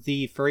that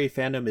the furry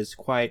fandom is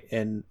quite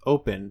an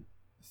open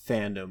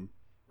fandom.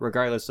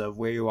 Regardless of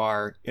where you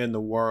are in the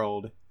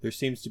world, there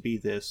seems to be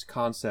this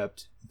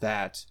concept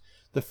that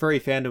the furry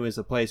fandom is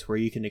a place where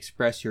you can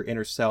express your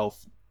inner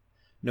self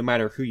no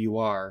matter who you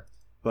are.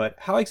 But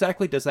how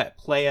exactly does that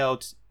play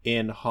out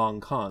in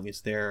Hong Kong?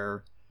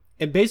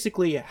 And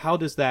basically, how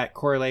does that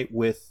correlate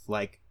with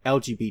like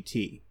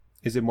LGBT?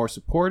 Is it more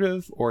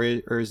supportive or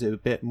is it a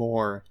bit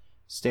more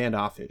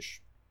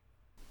standoffish?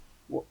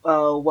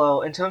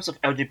 Well, in terms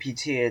of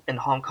LGBT in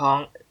Hong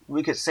Kong,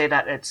 we could say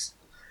that it's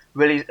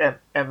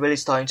really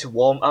starting to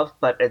warm up,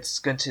 but it's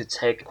going to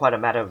take quite a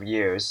matter of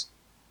years.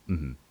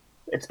 Mhm.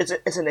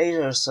 It's in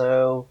Asia,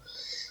 so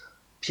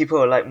people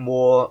are like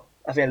more,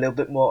 I think, a little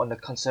bit more on the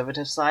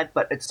conservative side,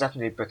 but it's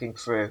definitely breaking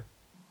through.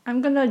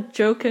 I'm gonna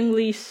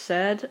jokingly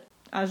said,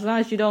 as long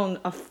as you don't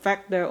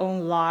affect their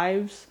own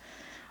lives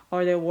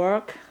or their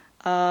work,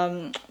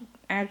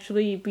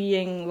 actually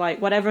being like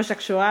whatever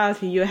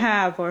sexuality you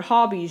have or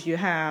hobbies you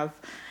have,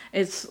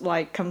 it's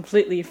like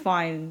completely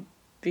fine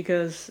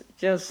because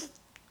just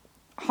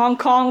Hong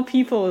Kong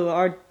people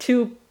are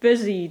too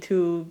busy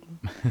to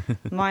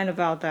mind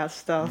about that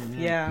stuff.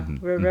 Yeah,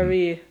 we're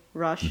very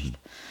rushed.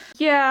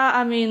 Yeah,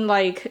 I mean,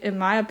 like, in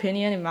my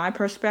opinion, in my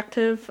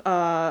perspective,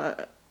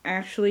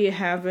 actually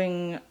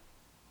having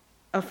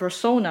a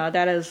persona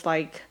that is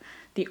like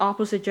the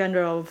opposite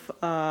gender of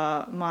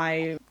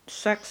my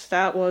sex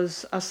that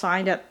was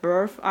assigned at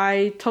birth,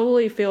 I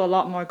totally feel a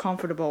lot more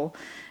comfortable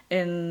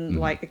in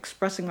like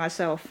expressing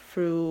myself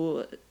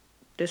through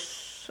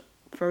this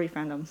furry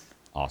fandom.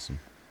 Awesome.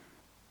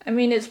 I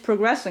mean, it's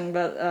progressing,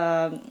 but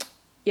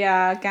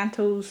yeah,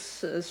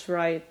 Gantos is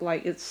right.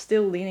 Like, it's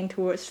still leaning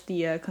towards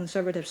the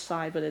conservative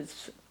side, but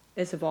it's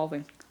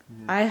evolving.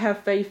 I have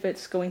faith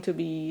it's going to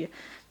be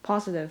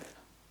positive.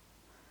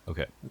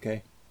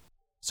 Okay.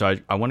 So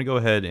I want to go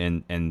ahead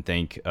and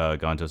thank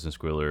Gantos and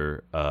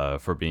Skriller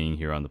for being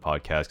here on the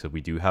podcast because we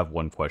do have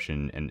one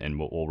question and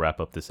we'll wrap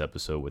up this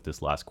episode with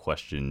this last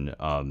question.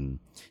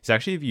 It's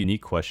actually a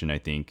unique question, I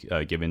think,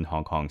 given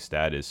Hong Kong's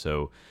status.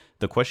 So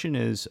the question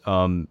is,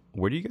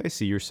 where do you guys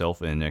see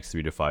yourself in the next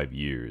 3 to 5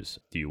 years?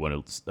 Do you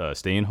want to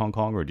stay in Hong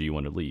Kong or do you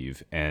want to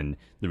leave? And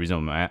the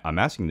reason I'm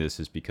asking this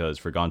is because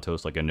for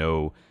Gantos, like I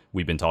know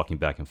we've been talking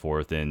back and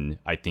forth, and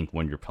I think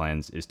one of your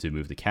plans is to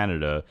move to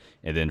Canada.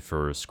 And then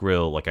for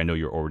Skrill, like I know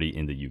you're already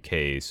in the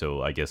UK,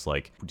 so I guess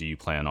like, do you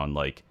plan on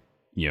like,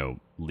 you know,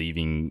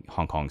 leaving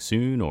Hong Kong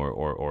soon,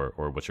 or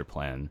what's your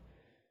plan?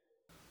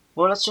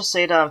 Well, let's just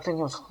say that I'm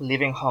thinking of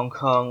leaving Hong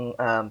Kong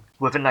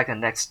within like the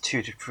next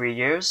 2 to 3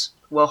 years.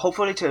 Well,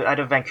 hopefully to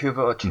either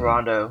Vancouver or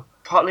Toronto.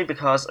 Partly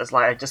because it's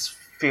like I just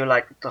feel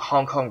like the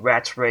Hong Kong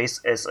rat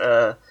race is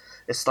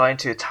starting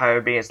to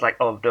tire me. It's like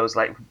all of those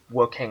like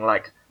working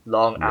like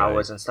long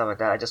hours and stuff like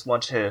that. I just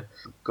want to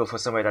go for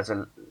somewhere that's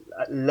a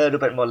little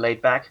bit more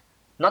laid back.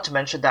 Not to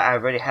mention that I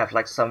already have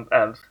like some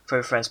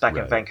furry friends back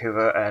in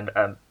Vancouver and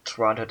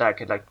Toronto that I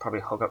could like probably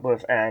hook up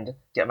with and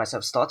get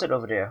myself started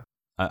over there.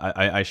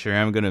 I sure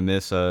am gonna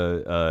miss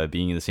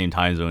being in the same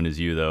time zone as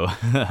you though,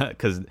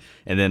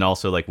 and then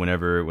also like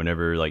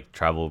whenever like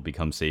travel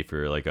becomes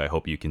safer, like I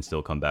hope you can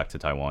still come back to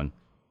Taiwan.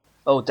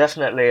 Oh,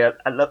 definitely. I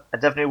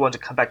definitely want to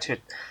come back to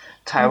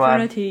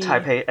Taiwan, Infinity.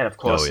 Taipei, and of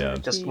course,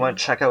 just want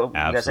to check out you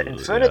guys at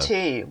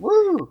Infinity. Yeah.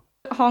 Woo!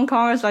 Hong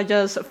Kongers are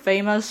just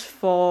famous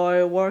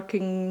for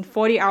working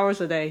 40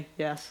 hours a day.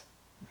 Yes.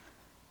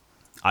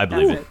 I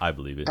believe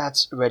it.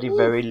 That's already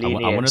very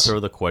lenient. I want to throw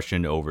the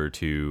question over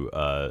to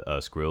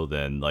Skrill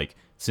then. Like,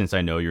 since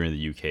I know you're in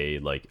the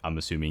UK, like I'm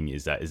assuming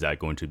is that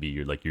going to be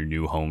your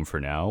new home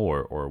for now,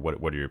 or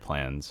what are your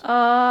plans?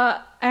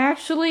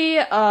 Actually,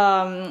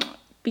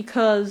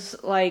 because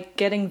like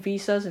getting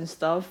visas and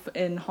stuff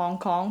in Hong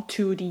Kong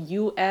to the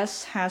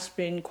US has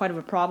been quite of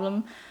a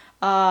problem.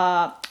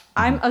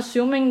 I'm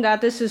assuming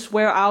that this is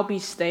where I'll be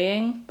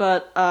staying,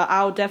 but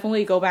I'll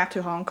definitely go back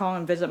to Hong Kong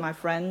and visit my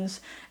friends.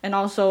 And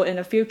also in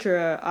the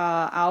future,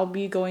 I'll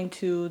be going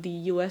to the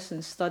US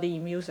and study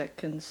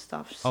music and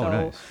stuff. So,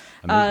 nice.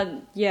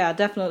 Amazing. yeah,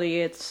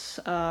 definitely. It's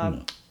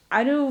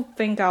I do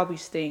think I'll be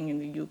staying in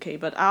the UK,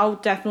 but I'll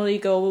definitely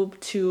go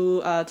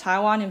to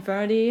Taiwan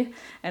Infinity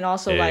and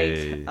also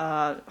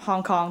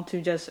Hong Kong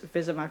to just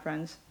visit my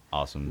friends.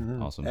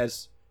 Awesome.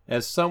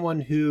 As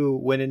someone who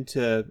went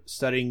into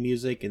studying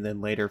music and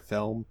then later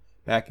film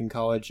back in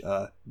college,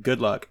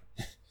 good luck.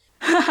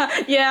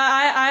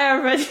 Yeah, I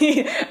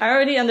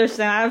already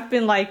understand.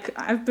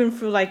 I've been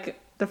through like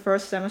the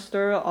first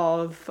semester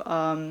of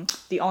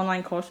the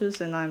online courses,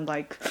 and I'm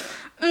like,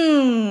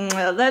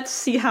 let's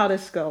see how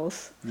this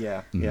goes.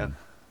 Yeah.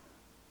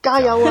 加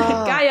油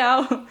啊！加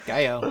油!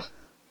 Gaio.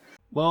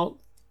 Well,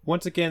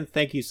 once again,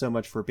 thank you so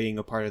much for being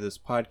a part of this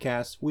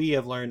podcast. We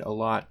have learned a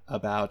lot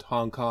about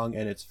Hong Kong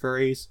and its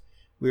furries.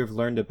 We have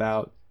learned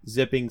about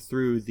zipping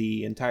through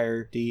the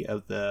entirety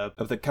of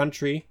the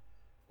country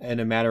in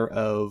a matter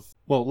of,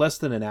 well, less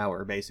than an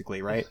hour,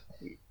 basically, right?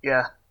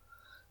 Yeah.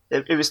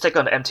 If we stick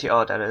on the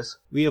MTR, that is.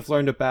 We have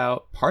learned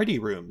about party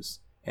rooms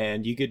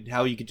and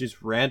how you could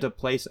just rent a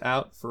place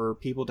out for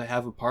people to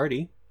have a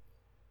party.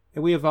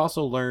 And we have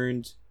also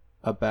learned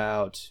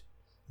about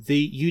the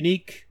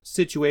unique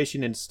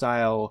situation and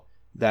style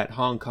that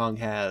Hong Kong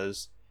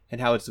has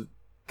and how it's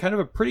kind of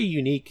a pretty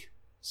unique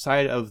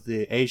side of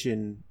the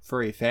Asian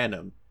furry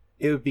fandom.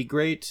 It would be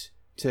great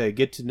to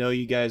get to know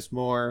you guys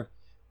more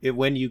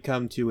when you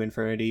come to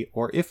Infinity,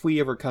 or if we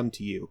ever come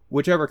to you,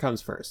 whichever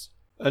comes first.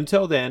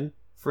 Until then,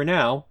 for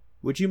now,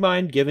 would you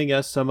mind giving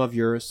us some of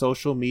your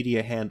social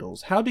media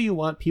handles? How do you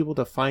want people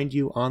to find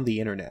you on the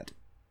internet?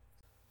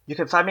 You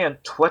can find me on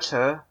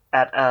Twitter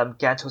at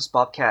Gantos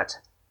Bobcat,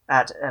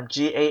 at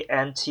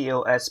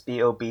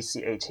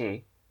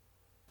GANTOSBOBCAT.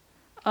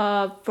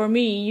 For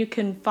me, you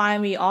can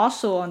find me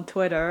also on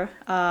Twitter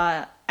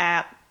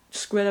at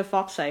Skrill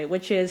Foxy,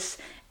 which is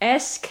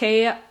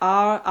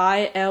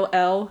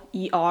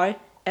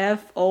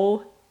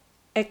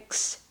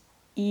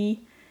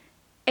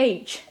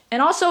SKRILLERFOXEH.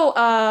 And also,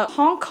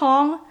 Hong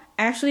Kong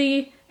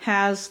actually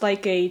has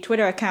like a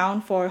Twitter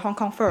account for Hong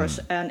Kong First,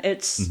 and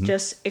it's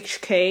just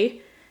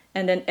HK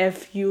and then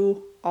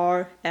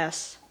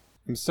FURS.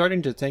 I'm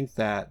starting to think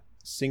that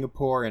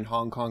Singapore and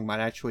Hong Kong might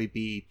actually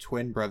be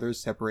twin brothers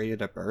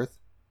separated at birth.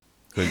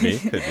 Could be.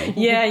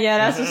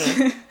 Yeah, that's.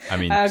 I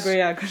mean, I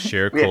agree.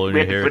 Share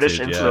culinary heritage. British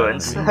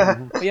influence.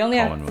 We only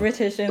have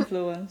British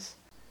influence.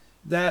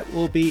 That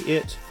will be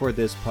it for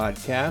this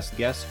podcast.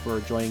 Guests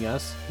for joining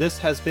us. This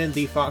has been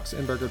the Fox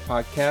and Burger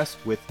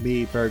podcast with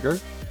me, Burger.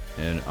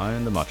 And I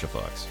am the Matcha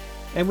Fox.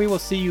 And we will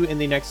see you in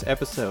the next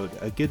episode.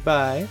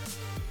 Goodbye.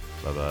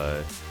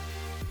 Bye-bye.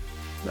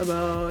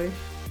 Bye-bye.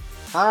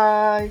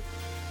 Hi.